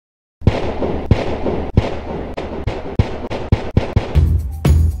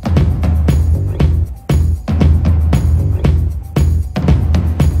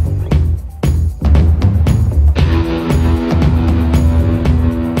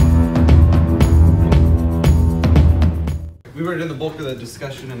done the bulk of the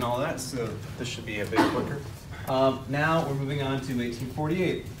discussion and all that, so this should be a bit quicker. Now we're moving on to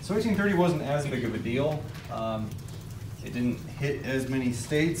 1848. So 1830 wasn't as big of a deal. It didn't hit as many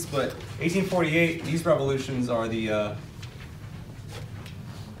states, but 1848, these revolutions are the,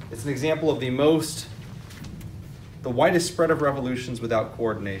 it's an example of the widest spread of revolutions without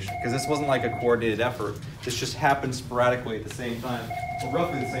coordination, because this wasn't like a coordinated effort. This just happened sporadically at the same time, or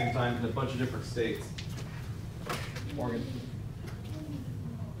roughly the same time in a bunch of different states. Morgan.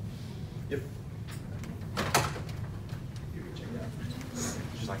 Yep.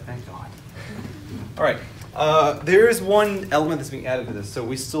 She's like, thank God. All right. There is one element that's being added to this. So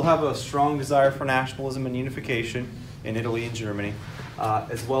we still have a strong desire for nationalism and unification in Italy and Germany,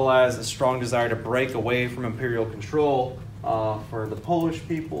 as well as a strong desire to break away from imperial control for the Polish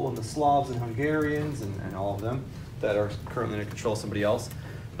people and the Slavs and Hungarians and all of them that are currently in control of somebody else.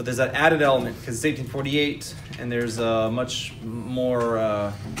 But there's that added element because it's 1848 and there's a much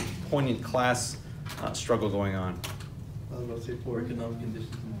more poignant class struggle going on. I was about to say poor economic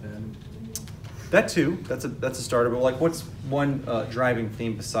conditions and famine. That too, that's a starter, but like what's one driving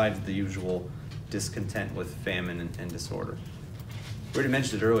theme besides the usual discontent with famine and disorder? We already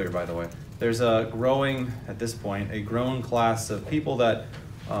mentioned it earlier, by the way. There's a growing, at this point, a growing class of people that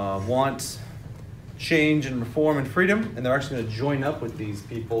want change and reform and freedom, and they're actually going to join up with these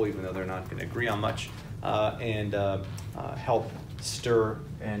people, even though they're not going to agree on much, and help stir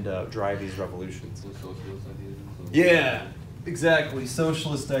and drive these revolutions. Socialist ideas. Yeah, exactly.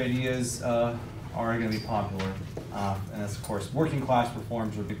 Socialist ideas are going to be popular, and that's, of course, working class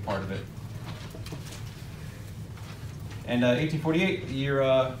reforms are a big part of it. And 1848, the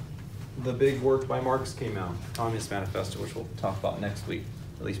year the big work by Marx came out, Communist Manifesto, which we'll talk about next week,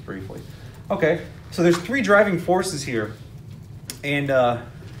 at least briefly. Okay, so there's three driving forces here, and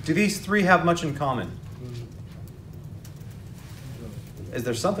do these three have much in common? Is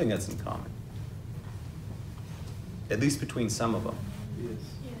there something that's in common? At least between some of them. Yes.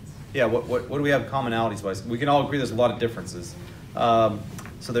 Yeah, what do we have commonalities wise? We can all agree there's a lot of differences.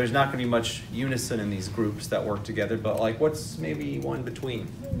 So there's not going to be much unison in these groups that work together, but like what's maybe one between?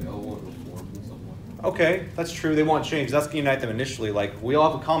 They all want reform in some way. Okay, that's true. They want change. That's going to unite them initially. Like we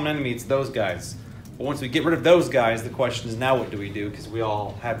all have a common enemy, it's those guys. But once we get rid of those guys, the question is now what do we do? Because we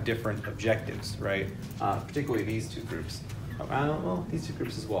all have different objectives, right? Particularly these two groups. Well, these two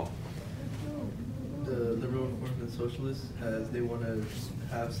groups as well. The liberal reformers and socialists, as they want to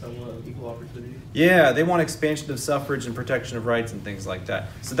have somewhat of equal opportunity. Yeah, they want expansion of suffrage and protection of rights and things like that.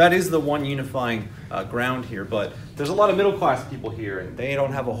 So that is the one unifying ground here. But there's a lot of middle class people here, and they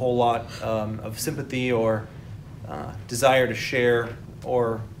don't have a whole lot of sympathy or desire to share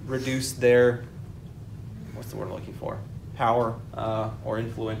or reduce their, what's the word I'm looking for? Power or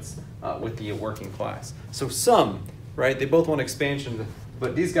influence with the working class. So some, right, they both want expansion,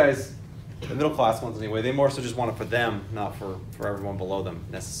 but these guys, the middle class ones anyway, they more so just want it for them, not for everyone below them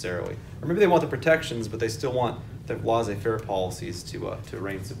necessarily. Or maybe they want the protections, but they still want the laissez-faire policies to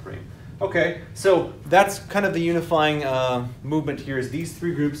reign supreme. Okay, so that's kind of the unifying movement here is these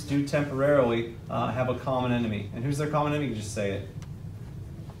three groups do temporarily have a common enemy. And who's their common enemy? Just say it,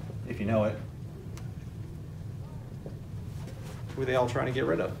 if you know it. Who are they all trying to get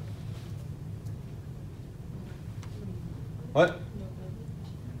rid of? What?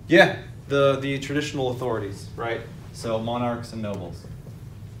 Yeah. The traditional authorities, right? So monarchs and nobles.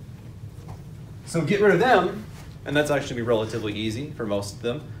 So get rid of them, and that's actually be relatively easy for most of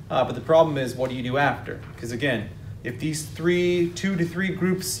them. But the problem is, what do you do after? Because again, if these two to three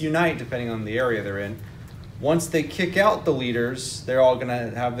groups unite, depending on the area they're in, once they kick out the leaders, they're all going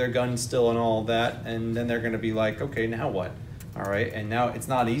to have their guns still and all of that, and then they're going to be like, okay, now what? All right, and now it's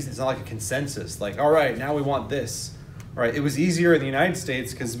not easy. It's not like a consensus. Like, all right, now we want this. Right, it was easier in the United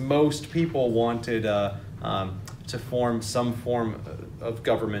States because most people wanted to form some form of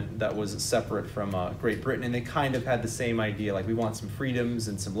government that was separate from Great Britain, and they kind of had the same idea, like we want some freedoms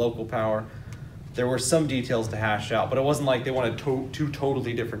and some local power. There were some details to hash out, but it wasn't like they wanted two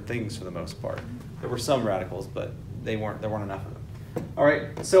totally different things for the most part. There were some radicals, but there weren't enough of them. All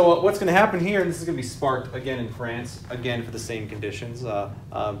right, so what's going to happen here, and this is going to be sparked again in France, again for the same conditions.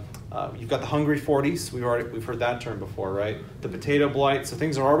 You've got the Hungry 40s. We've heard that term before, right? The potato blight. So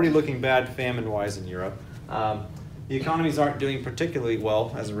things are already looking bad famine-wise in Europe. The economies aren't doing particularly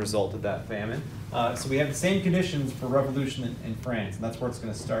well as a result of that famine. So we have the same conditions for revolution in France, and that's where it's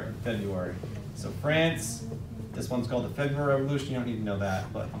going to start in February. So France, this one's called the February Revolution. You don't need to know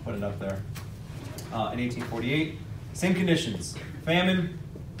that, but I'll put it up there. In 1848, same conditions. Famine,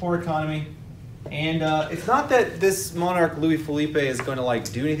 poor economy, and it's not that this monarch Louis Philippe is going to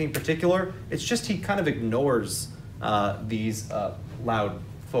like do anything particular. It's just he kind of ignores these loud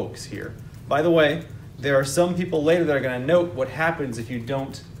folks here. By the way, there are some people later that are going to note what happens if you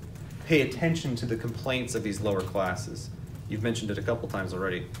don't pay attention to the complaints of these lower classes. You've mentioned it a couple times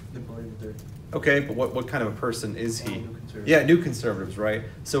already. Napoleon III. Okay, but what kind of a person is he? New conservatives. Yeah, new conservatives, right?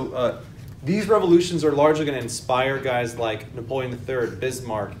 So these revolutions are largely going to inspire guys like Napoleon III,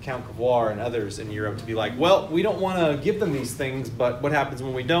 Bismarck, Count Cavour, and others in Europe to be like, well, we don't want to give them these things, but what happens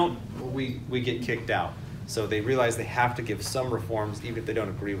when we don't? We get kicked out. So they realize they have to give some reforms even if they don't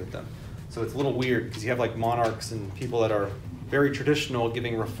agree with them. So it's a little weird because you have like monarchs and people that are very traditional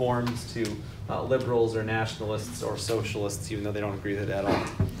giving reforms to liberals or nationalists or socialists, even though they don't agree with it at all.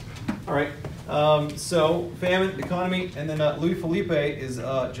 All right, so famine, economy, and then Louis Philippe is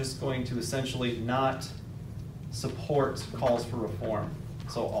just going to essentially not support calls for reform.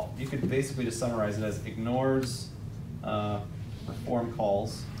 So you could basically just summarize it as ignores reform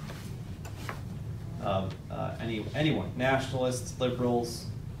calls of anyone, nationalists, liberals,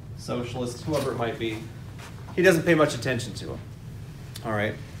 socialists, whoever it might be. He doesn't pay much attention to them. All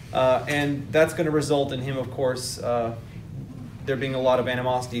right, and that's going to result in him, of course, there being a lot of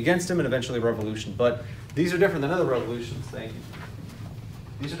animosity against him and eventually a revolution. But these are different than other revolutions. Thank you.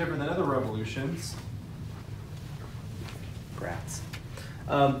 These are different than other revolutions. Grats.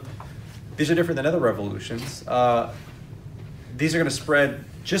 These are different than other revolutions. These are going to spread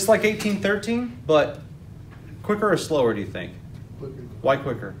just like 1813, but quicker or slower, do you think? Quicker. Why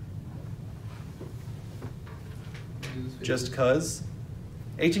quicker? Just because?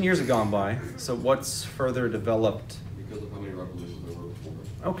 18 years have gone by, so what's further developed? Because of how many revolutions there were before.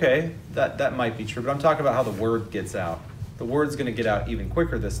 Okay, that might be true, but I'm talking about how the word gets out. The word's going to get out even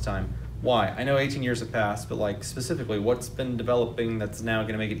quicker this time. Why? I know 18 years have passed, but like specifically, what's been developing that's now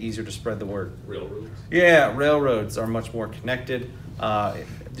going to make it easier to spread the word? Railroads. Yeah, railroads are much more connected.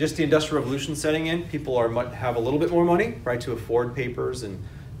 Just the Industrial Revolution setting in, people have a little bit more money, right, to afford papers and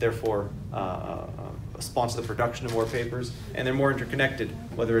therefore sponsor the production of more papers, and they're more interconnected,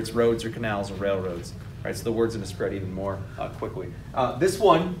 whether it's roads or canals or railroads. Right, so the word's going to spread even more quickly. This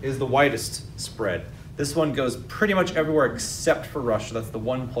one is the widest spread. This one goes pretty much everywhere except for Russia. That's the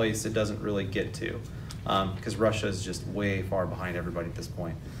one place it doesn't really get to, because Russia is just way far behind everybody at this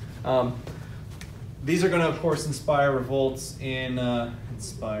point. These are going to, of course, inspire revolts in. I'll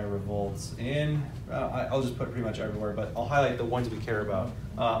just put pretty much everywhere, but I'll highlight the ones we care about.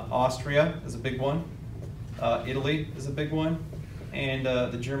 Austria is a big one. Italy is a big one, and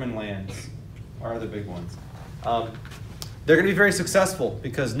the German lands are the big ones. They're going to be very successful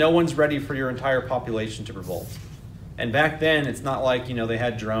because no one's ready for your entire population to revolt. And back then, it's not like they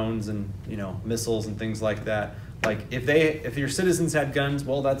had drones and missiles and things like that. Like if your citizens had guns,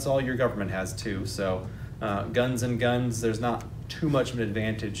 well, that's all your government has too. So guns and guns, there's not too much of an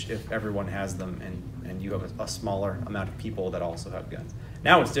advantage if everyone has them and you have a smaller amount of people that also have guns.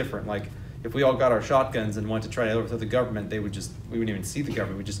 Now it's different. Like if we all got our shotguns and went to try to overthrow the government, we wouldn't even see the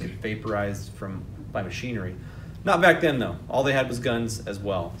government. We'd just get vaporized by machinery. Not back then, though. All they had was guns as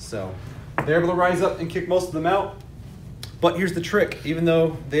well. So they're able to rise up and kick most of them out. But here's the trick. Even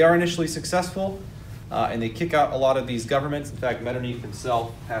though they are initially successful and they kick out a lot of these governments, in fact, Metternich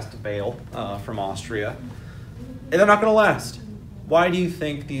himself has to bail from Austria, and they're not going to last. Why do you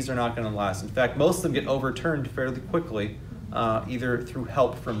think these are not going to last? In fact, most of them get overturned fairly quickly, either through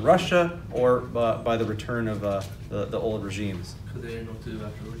help from Russia or by the return of the old regimes. Because they didn't know what to do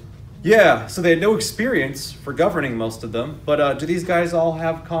afterwards. Yeah, so they had no experience for governing most of them, but do these guys all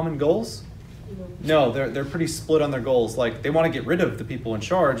have common goals? No, they're pretty split on their goals. Like, they want to get rid of the people in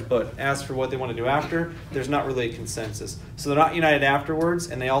charge, but as for what they want to do after, there's not really a consensus. So they're not united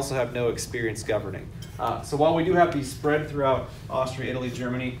afterwards, and they also have no experience governing. So while we do have these spread throughout Austria, Italy,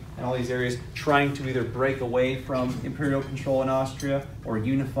 Germany, and all these areas, trying to either break away from imperial control in Austria or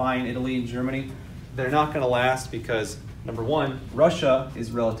unify in Italy and Germany, they're not going to last because, number one, Russia is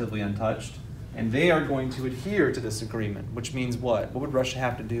relatively untouched, and they are going to adhere to this agreement, which means what? What would Russia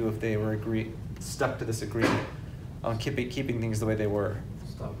have to do if they were stuck to this agreement on keeping things the way they were?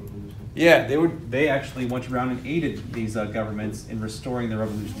 Stop revolution. Yeah, they actually went around and aided these governments in restoring the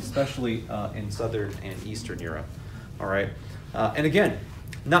revolution, especially in Southern and Eastern Europe. All right, and again,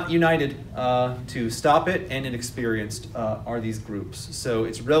 not united to stop it, and inexperienced are these groups. So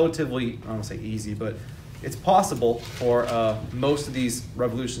it's relatively, I don't want to say easy, but it's possible for most of these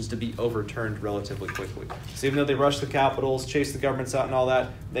revolutions to be overturned relatively quickly. So even though they rush the capitals, chase the governments out and all that,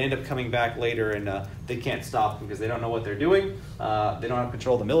 they end up coming back later and they can't stop them because they don't know what they're doing, they don't have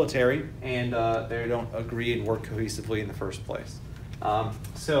control of the military, and they don't agree and work cohesively in the first place.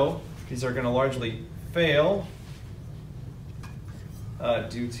 So these are going to largely fail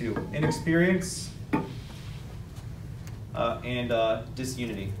due to inexperience and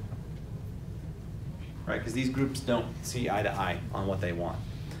disunity. Right, because these groups don't see eye to eye on what they want.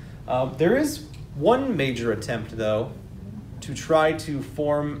 There is one major attempt, though, to try to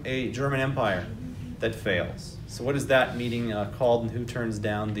form a German empire that fails. So what is that meeting called, and who turns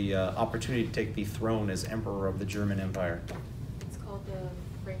down the opportunity to take the throne as emperor of the German Empire? It's called the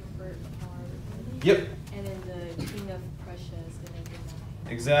Frankfurt Parliament. Yep. And then the King of Prussia is going to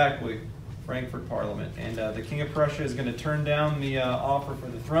deny. Exactly, Frankfurt Parliament. And the King of Prussia is going to turn down the offer for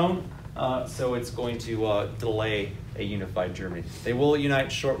the throne, so it's going to delay a unified Germany. They will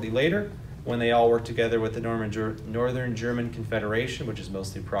unite shortly later when they all work together with the Northern German Confederation, which is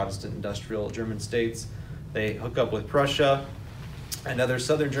mostly Protestant industrial German states. They hook up with Prussia and other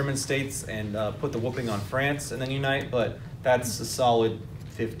southern German states and put the whooping on France and then unite, but that's a solid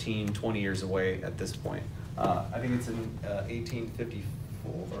 15, 20 years away at this point. I think it's in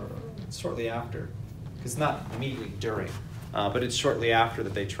 1854, shortly after. It's not immediately during, but it's shortly after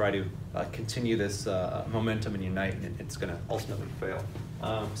that they try to continue this momentum and unite, and it's going to ultimately fail.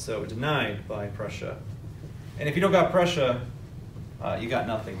 So denied by Prussia. And if you don't got Prussia, you got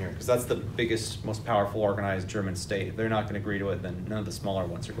nothing here, because that's the biggest, most powerful organized German state. If they're not going to agree to it, then none of the smaller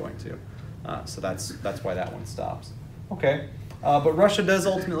ones are going to. So that's why that one stops. Okay, but Russia does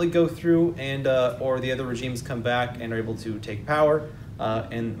ultimately go through, and or the other regimes come back and are able to take power,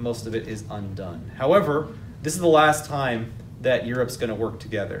 and most of it is undone. However, this is the last time that Europe's going to work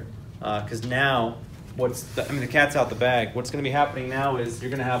together, because now the cat's out the bag. What's going to be happening now is you're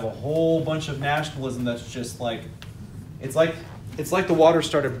going to have a whole bunch of nationalism that's just like, it's like the water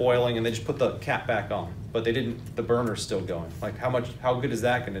started boiling and they just put the cap back on, but they didn't. The burner's still going. Like how good is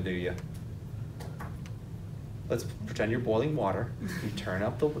that going to do you? Let's pretend you're boiling water. You turn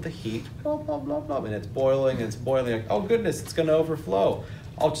up the heat, blah blah blah blah, and it's boiling and it's boiling. Like, oh goodness, it's going to overflow.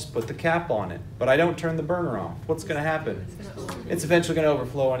 I'll just put the cap on it, but I don't turn the burner off. What's going to happen? It's eventually going to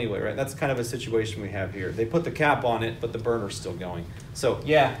overflow anyway, right? That's kind of a situation we have here. They put the cap on it, but the burner's still going. So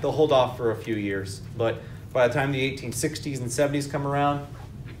yeah, they'll hold off for a few years, but by the time the 1860s and 70s come around,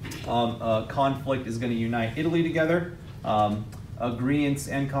 conflict is going to unite Italy together. Agreements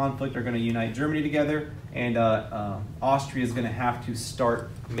and conflict are going to unite Germany together, and Austria is going to have to start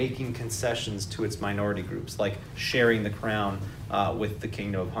making concessions to its minority groups, like sharing the crown with the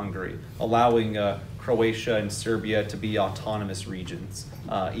Kingdom of Hungary, allowing Croatia and Serbia to be autonomous regions,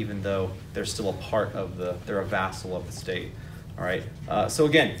 even though they're still a part of they're a vassal of the state. All right. So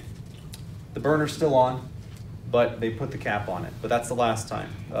again, the burner's still on, but they put the cap on it. But that's the last time,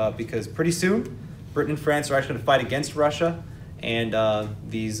 because pretty soon, Britain and France are actually going to fight against Russia, and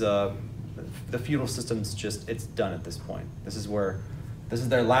the feudal system's it's done at this point. This is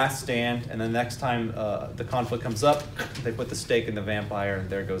their last stand, and then next time the conflict comes up, they put the stake in the vampire, and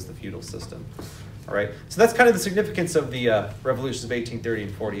there goes the feudal system. All right, so that's kind of the significance of the revolutions of 1830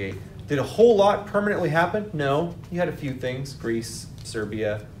 and 48. Did a whole lot permanently happen? No, you had a few things. Greece,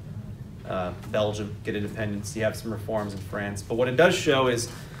 Serbia, Belgium get independence. You have some reforms in France. But what it does show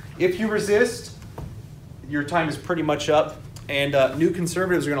is if you resist, your time is pretty much up. And new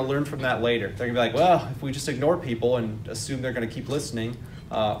conservatives are going to learn from that later. They're going to be like, well, if we just ignore people and assume they're going to keep listening,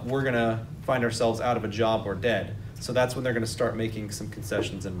 we're going to find ourselves out of a job or dead. So that's when they're going to start making some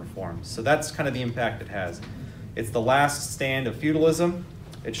concessions and reforms. So that's kind of the impact it has. It's the last stand of feudalism.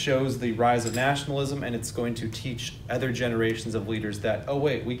 It shows the rise of nationalism, and it's going to teach other generations of leaders that, oh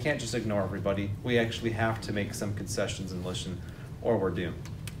wait, we can't just ignore everybody. We actually have to make some concessions and listen, or we're doomed.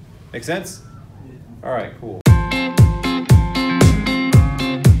 Make sense? All right, cool.